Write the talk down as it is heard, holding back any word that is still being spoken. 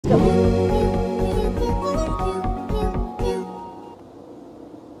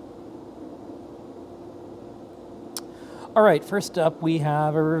All right, first up we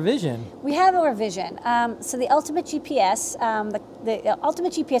have a revision. We have a revision. So the Ultimate GPS, the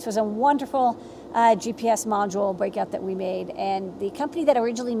Ultimate GPS was a wonderful GPS module breakout that we made, and the company that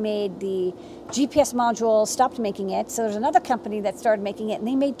originally made the GPS module stopped making it. So there's another company that started making it, and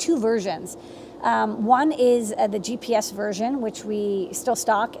they made two versions. One is the GPS version, which we still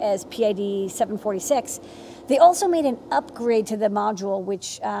stock as PID 746. They also made an upgrade to the module,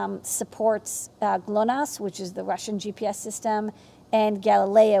 which supports GLONASS, which is the Russian GPS system, and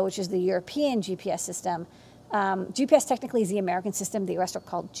Galileo, which is the European GPS system. GPS technically is the American system. The rest are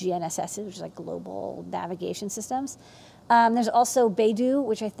called GNSS, which is like global navigation systems. There's also Beidou,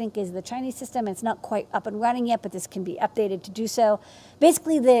 which I think is the Chinese system. It's not quite up and running yet, but this can be updated to do so.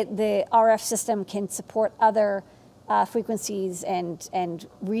 Basically, the RF system can support other frequencies and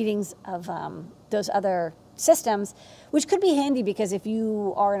readings of those other systems, which could be handy because if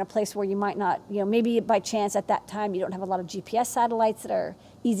you are in a place where you might not, maybe by chance at that time you don't have a lot of GPS satellites that are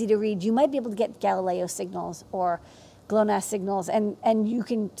easy to read, you might be able to get Galileo signals or GLONASS signals, and you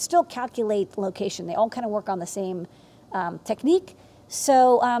can still calculate location. They all kind of work on the same technique.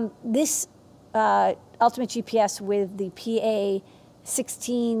 So this Ultimate GPS with the PA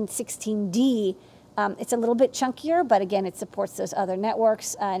 1616D, it's a little bit chunkier, but again, it supports those other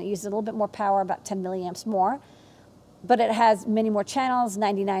networks, and it uses a little bit more power, about 10 milliamps more. But it has many more channels,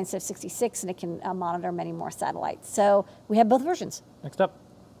 99 instead of 66, and it can monitor many more satellites. So we have both versions. Next up.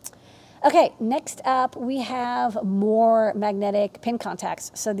 Okay, next up we have more magnetic pin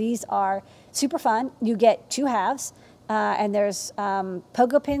contacts. So these are super fun. You get two halves, and there's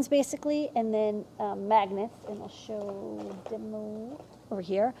pogo pins basically, and then magnets, and I'll show demo over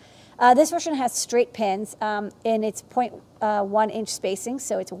here. This version has straight pins, and it's 0.1 inch spacing,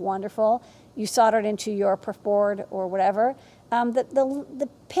 so it's wonderful. You solder it into your perf board or whatever. The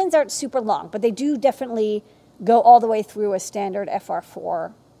pins aren't super long, but they do definitely go all the way through a standard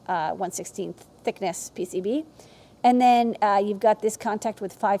FR4 1/16 thickness PCB. And then you've got this contact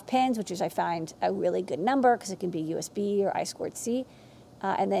with 5 pins, which is, I find, a really good number because it can be USB or I2C.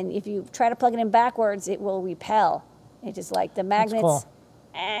 And then if you try to plug it in backwards, it will repel. It is like the magnets. That's cool.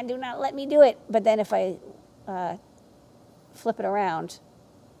 And do not let me do it. But then if I flip it around,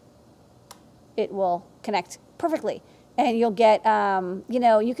 it will connect perfectly. And you'll get,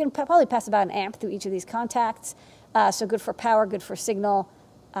 you can probably pass about an amp through each of these contacts. So good for power, good for signal,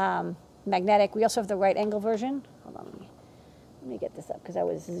 magnetic. We also have the right angle version. Hold on, let me get this up because I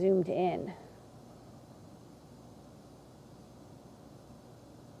was zoomed in.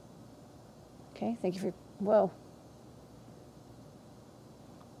 Okay, thank you for, whoa.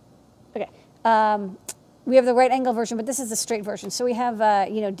 Okay, we have the right angle version, but this is the straight version. So we have,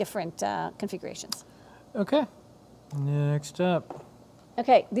 different configurations. Okay, next up.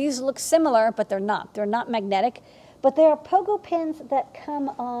 Okay, these look similar, but they're not. They're not magnetic, but they are pogo pins that come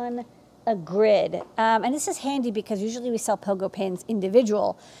on a grid. And this is handy because usually we sell pogo pins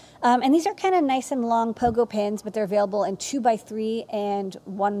individual. And these are kind of nice and long pogo pins, but they're available in 2x3 and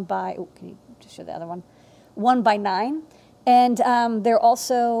 1x, oh, can you just show the other one? 1x9. And they're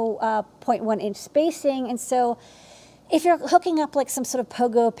also 0.1 inch spacing. And so if you're hooking up like some sort of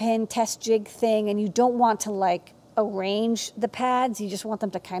pogo pin test jig thing and you don't want to like arrange the pads, you just want them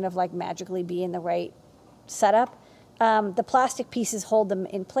to kind of like magically be in the right setup, the plastic pieces hold them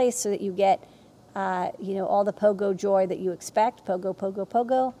in place so that you get, all the pogo joy that you expect. Pogo, pogo,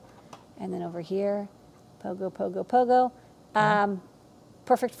 pogo. And then over here, pogo, pogo, pogo.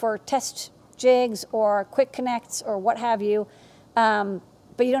 Perfect for test jigs or quick connects or what have you. But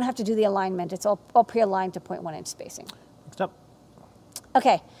you don't have to do the alignment. It's all pre-aligned to 0.1 inch spacing. Next up.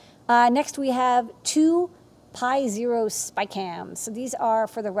 Okay, next we have 2 Pi Zero spy cams. So these are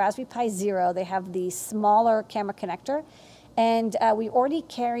for the Raspberry Pi Zero. They have the smaller camera connector. And we already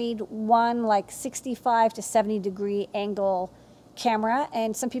carried one like 65 to 70 degree angle camera.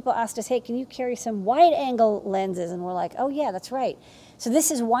 And some people asked us, hey, can you carry some wide angle lenses? And we're like, oh yeah, that's right. So this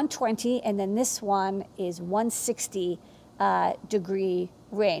is 120, and then this one is 160 degree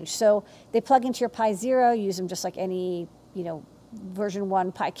range. So they plug into your Pi Zero, use them just like any, version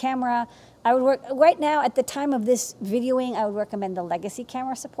 1 Pi camera. I would work, right now at the time of this videoing, I would recommend the legacy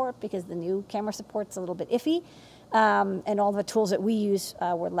camera support because the new camera support's a little bit iffy. And all the tools that we use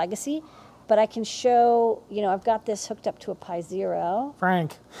were legacy. But I can show, I've got this hooked up to a Pi Zero.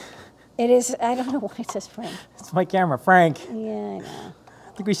 Frank. It is, I don't know why it says Frank. It's my camera, Frank. Yeah, I know.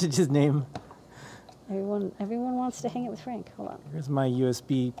 I think we should just name. Everyone wants to hang it with Frank. Hold on. Here's my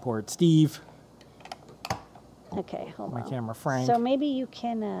USB port, Steve. Okay, hold on. My camera, Frank. So maybe you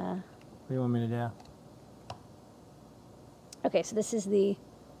can. What do you want me to do? Okay, so this is the.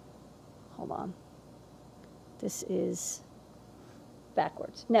 Hold on. This is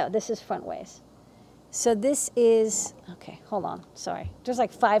backwards. No, this is front ways. So this is, okay, hold on, sorry. There's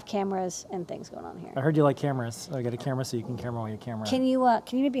like 5 cameras and things going on here. I heard you like cameras. So I got a camera so you can camera while you camera. Can you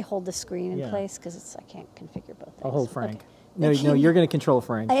maybe hold the screen in place? Because I can't configure both things. I'll hold Frank. Okay. No, no, you're going to control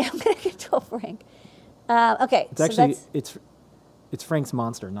Frank. I am going to control Frank. Okay. It's actually, it's Frank's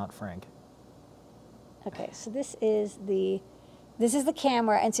monster, not Frank. Okay, so this is the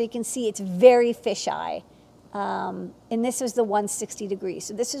camera, and so you can see it's very fisheye. And this is the 160 degrees.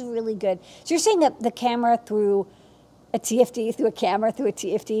 So this is really good. So you're seeing the camera through a TFT, through a camera, through a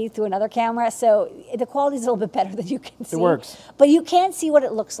TFT, through another camera. So the quality is a little bit better than you can see. It works. But you can't see what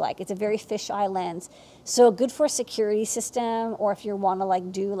it looks like. It's a very fisheye lens. So good for a security system, or if you want to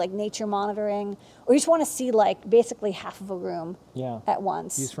like do like nature monitoring, or you just want to see like basically half of a room at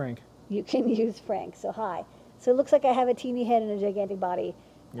once. Use Frank. You can use Frank. So hi. So it looks like I have a teeny head and a gigantic body.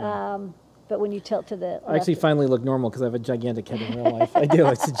 Yeah. But when you tilt to the left, I actually finally look normal because I have a gigantic head in real life. I do.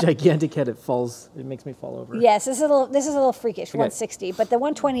 It's a gigantic head. It makes me fall over. yes, this is a little freakish, 160, but the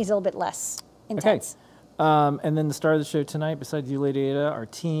 120 is a little bit less intense. Okay. And then the star of the show tonight, besides you, Lady Ada, our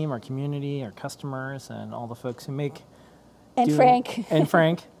team, our community, our customers, and all the folks who make. Frank. And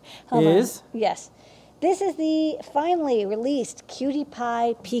Frank is. Yes. This is the finally released Cutie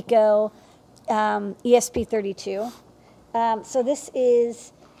Pie Pico ESP32. So this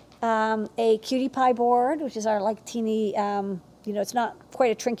is a Cutie Pie board, which is our like teeny, it's not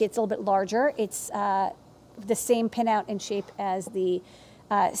quite a trinket, it's a little bit larger. It's the same pinout and shape as the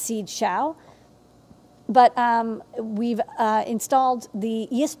Seed Xiao. But we've installed the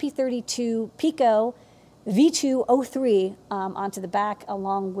ESP32 Pico V203 onto the back,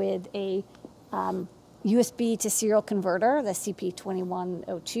 along with a USB to serial converter, the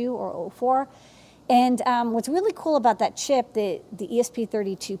CP2102 or 04. And what's really cool about that chip, the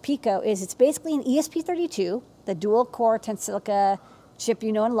ESP32 Pico, is it's basically an ESP32, the dual-core Tensilica chip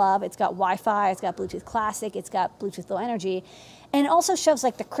you know and love. It's got Wi-Fi, it's got Bluetooth Classic, it's got Bluetooth Low Energy. And it also shoves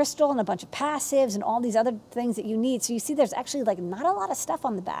like the crystal and a bunch of passives and all these other things that you need. So you see there's actually like not a lot of stuff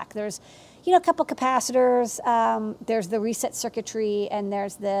on the back. There's, a couple capacitors, there's the reset circuitry, and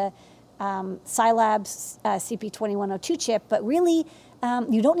there's the Scilab's CP2102 chip. But really,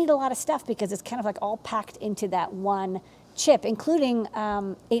 you don't need a lot of stuff because it's kind of like all packed into that one chip, including 8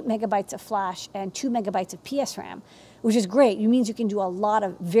 megabytes of flash and 2 megabytes of PSRAM, which is great. It means you can do a lot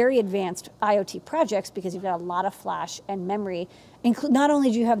of very advanced IoT projects because you've got a lot of flash and memory. Not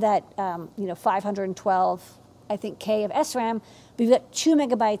only do you have that 512, I think, K of SRAM, but you've got 2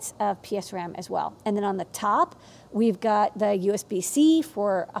 megabytes of PSRAM as well. And then on the top, we've got the USB-C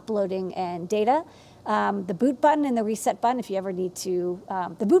for uploading and data. The boot button and the reset button, if you ever need to.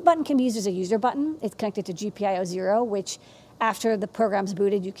 The boot button can be used as a user button. It's connected to GPIO 0, which after the program's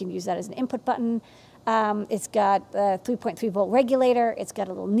booted, you can use that as an input button. It's got a 3.3 volt regulator. It's got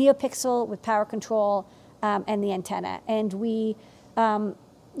a little NeoPixel with power control and the antenna. And we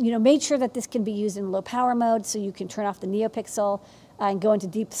made sure that this can be used in low power mode, so you can turn off the NeoPixel and go into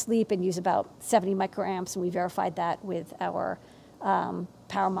deep sleep and use about 70 microamps. And we verified that with our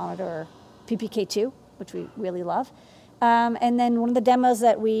power monitor PPK2, which we really love. And then one of the demos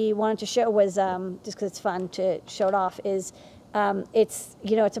that we wanted to show was, just because it's fun to show it off, is it's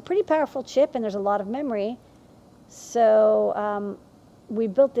a pretty powerful chip and there's a lot of memory. So we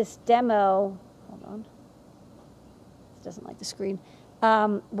built this demo, hold on, this doesn't like the screen,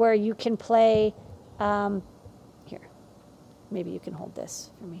 where you can play, here, maybe you can hold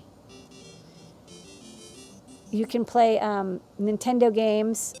this for me. You can play Nintendo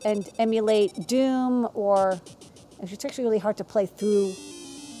games and emulate Doom, or it's actually really hard to play through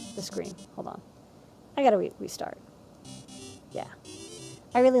the screen. Hold on. I gotta restart. Yeah.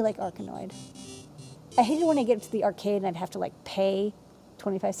 I really like Arkanoid. I hated when I get to the arcade and I'd have to like pay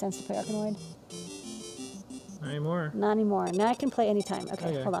 25 cents to play Arkanoid. Not anymore. Not anymore. Now I can play anytime.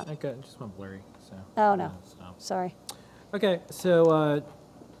 Okay, hold on. I just went blurry. So. Oh, no. Sorry. Okay, so.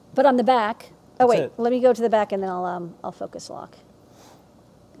 But on the back. Oh wait, let me go to the back and then I'll focus lock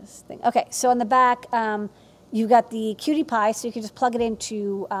this thing. Okay, so on the back, you've got the Cutie Pie, so you can just plug it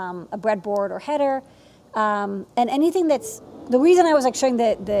into a breadboard or header, and anything that's. The reason I was like showing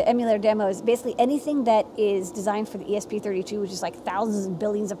the emulator demo is basically anything that is designed for the ESP32, which is like thousands and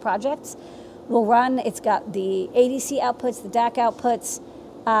billions of projects, will run. It's got the ADC outputs, the DAC outputs.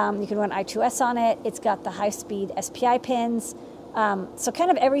 You can run I2S on it. It's got the high-speed SPI pins. So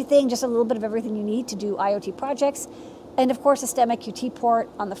kind of everything, just a little bit of everything you need to do IoT projects. And of course, a STEMMA QT port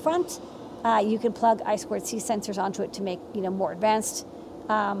on the front. You can plug I2C sensors onto it to make more advanced.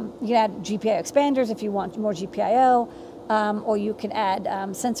 You can add GPIO expanders if you want more GPIO, or you can add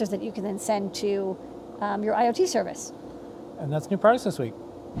sensors that you can then send to your IoT service. And that's new products this week.